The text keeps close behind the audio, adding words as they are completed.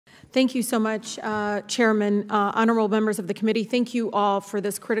Thank you so much, Chairman, honorable members of the committee. Thank you all for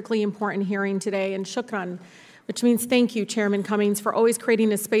this critically important hearing today, and shukran, which means thank you, Chairman Cummings, for always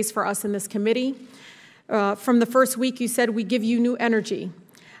creating a space for us in this committee. From the first week, you said we give you new energy.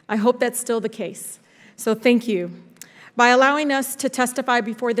 I hope that's still the case. So thank you. By allowing us to testify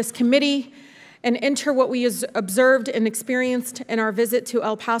before this committee and enter what we observed and experienced in our visit to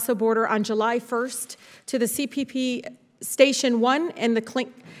El Paso border on July 1st to the CPP Station 1 and the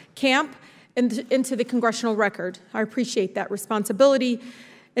camp and into the congressional record. I appreciate that responsibility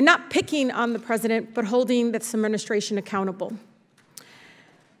and not picking on the president, but holding this administration accountable.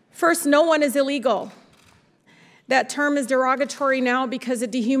 First, no one is illegal. That term is derogatory now because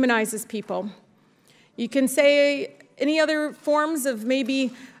it dehumanizes people. You can say any other forms of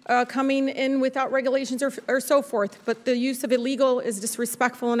maybe coming in without regulations or so forth, but the use of illegal is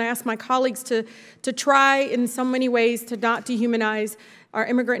disrespectful, and I ask my colleagues to try in so many ways to not dehumanize our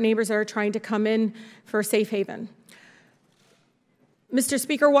immigrant neighbors that are trying to come in for a safe haven. Mr.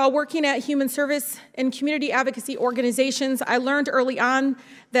 Speaker, while working at human service and community advocacy organizations, I learned early on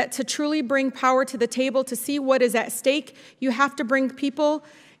that to truly bring power to the table, to see what is at stake, you have to bring people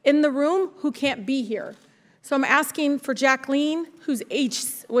in the room who can't be here. So I'm asking for Jacqueline, who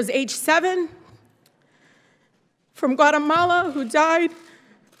was age 7, from Guatemala, who died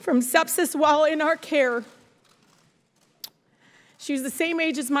from sepsis while in our care. She was the same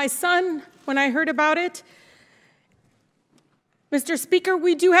age as my son when I heard about it. Mr. Speaker,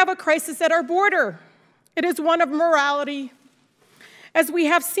 we do have a crisis at our border. It is one of morality. As we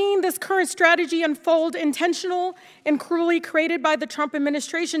have seen this current strategy unfold, intentional and cruelly created by the Trump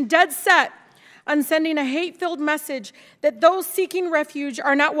administration, dead set on sending a hate-filled message that those seeking refuge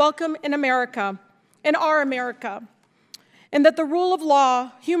are not welcome in America, in our America, and that the rule of law,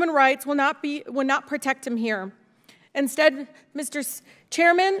 human rights, will not protect him here. Instead, Mr.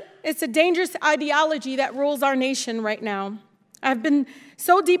 Chairman, it's a dangerous ideology that rules our nation right now. I've been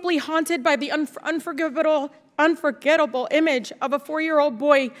so deeply haunted by the unforgettable image of a 4-year-old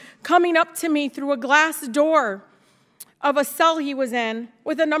boy coming up to me through a glass door of a cell he was in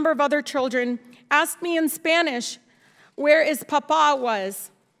with a number of other children, asked me in Spanish where his papa was,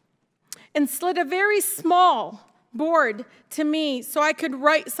 and slid a very small board to me so I could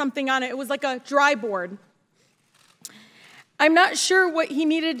write something on it. It was like a dry board. I'm not sure what he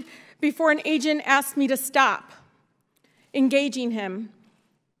needed before an agent asked me to stop engaging him.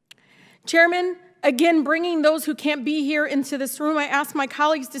 Chairman, again, bringing those who can't be here into this room, I asked my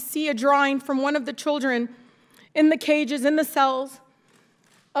colleagues to see a drawing from one of the children in the cages, in the cells,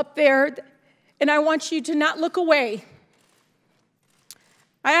 up there, and I want you to not look away.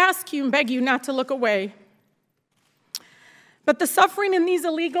 I ask you and beg you not to look away. But the suffering in these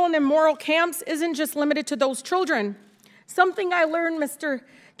illegal and immoral camps isn't just limited to those children. Something I learned, Mr.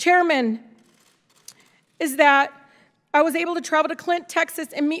 Chairman, is that I was able to travel to Clint, Texas,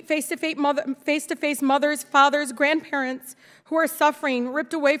 and meet face-to-face mothers, fathers, grandparents who are suffering,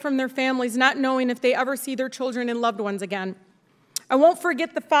 ripped away from their families, not knowing if they ever see their children and loved ones again. I won't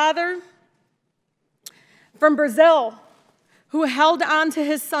forget the father from Brazil who held on to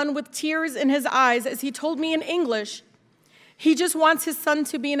his son with tears in his eyes as he told me in English he just wants his son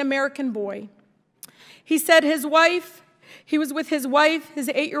to be an American boy. He said he was with his wife, his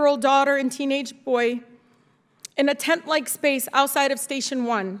 8-year-old daughter, and teenage boy in a tent-like space outside of Station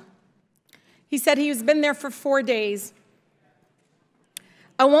 1. He said he's been there for 4 days.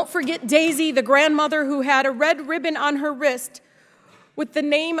 I won't forget Daisy, the grandmother who had a red ribbon on her wrist with the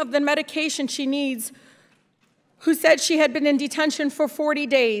name of the medication she needs, who said she had been in detention for 40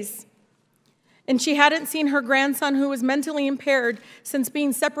 days, and she hadn't seen her grandson, who was mentally impaired, since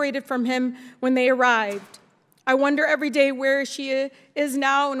being separated from him when they arrived. I wonder every day where she is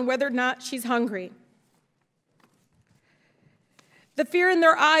now and whether or not she's hungry. The fear in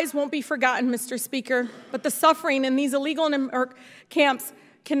their eyes won't be forgotten, Mr. Speaker, but the suffering in these illegal camps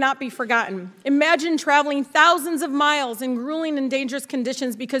cannot be forgotten. Imagine traveling thousands of miles in grueling and dangerous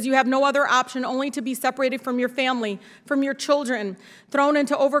conditions because you have no other option only to be separated from your family, from your children, thrown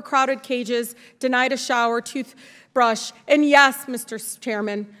into overcrowded cages, denied a shower, toothbrush, and yes, Mr.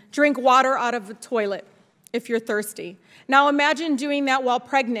 Chairman, drink water out of a toilet if you're thirsty. Now imagine doing that while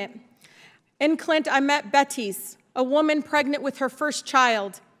pregnant. In Clint, I met Betty's, a woman pregnant with her first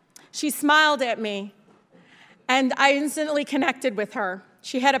child. She smiled at me, and I instantly connected with her.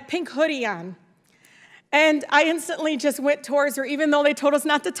 She had a pink hoodie on, and I instantly just went towards her, even though they told us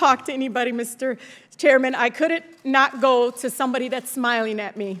not to talk to anybody, Mr. Chairman. I couldn't not go to somebody that's smiling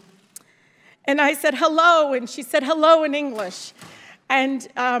at me. And I said, hello, and she said hello in English. And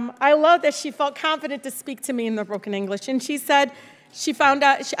I love that she felt confident to speak to me in the broken English. And she said, she found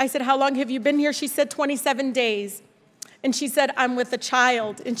out, I said, how long have you been here? She said 27 days. And she said, I'm with a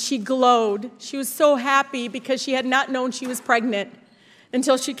child. And she glowed. She was so happy because she had not known she was pregnant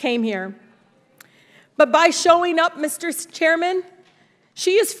until she came here. But by showing up, Mr. Chairman,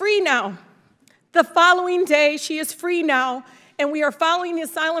 she is free now. The following day, she is free now, and we are following the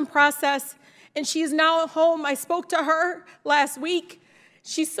asylum process, and she is now at home. I spoke to her last week.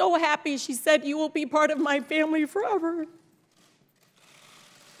 She's so happy. She said, you will be part of my family forever.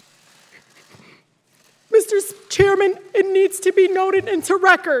 Mr. Chairman, it needs to be noted into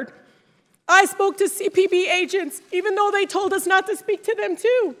record. I spoke to CPB agents, even though they told us not to speak to them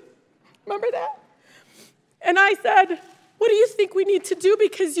too. Remember that? And I said, what do you think we need to do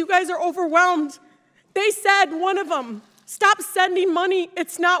because you guys are overwhelmed? They said, one of them, stop sending money,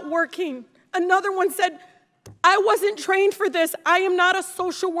 it's not working. Another one said, I wasn't trained for this. I am not a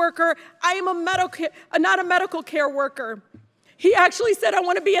social worker. I am not a medical care worker. He actually said, I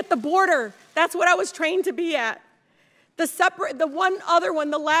want to be at the border. That's what I was trained to be at. The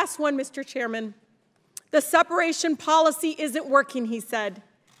last one, Mr. Chairman, the separation policy isn't working, he said.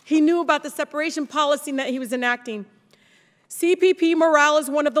 He knew about the separation policy that he was enacting. CPP morale is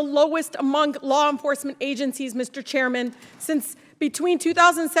one of the lowest among law enforcement agencies, Mr. Chairman. Since between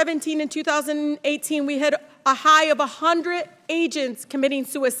 2017 and 2018, we had a high of 100 agents committing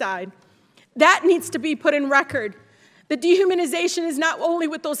suicide. That needs to be put in record. The dehumanization is not only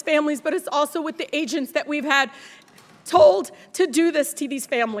with those families, but it's also with the agents that we've had told to do this to these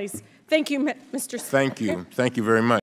families. Thank you, Mr. Speaker. Thank you. Thank you very much.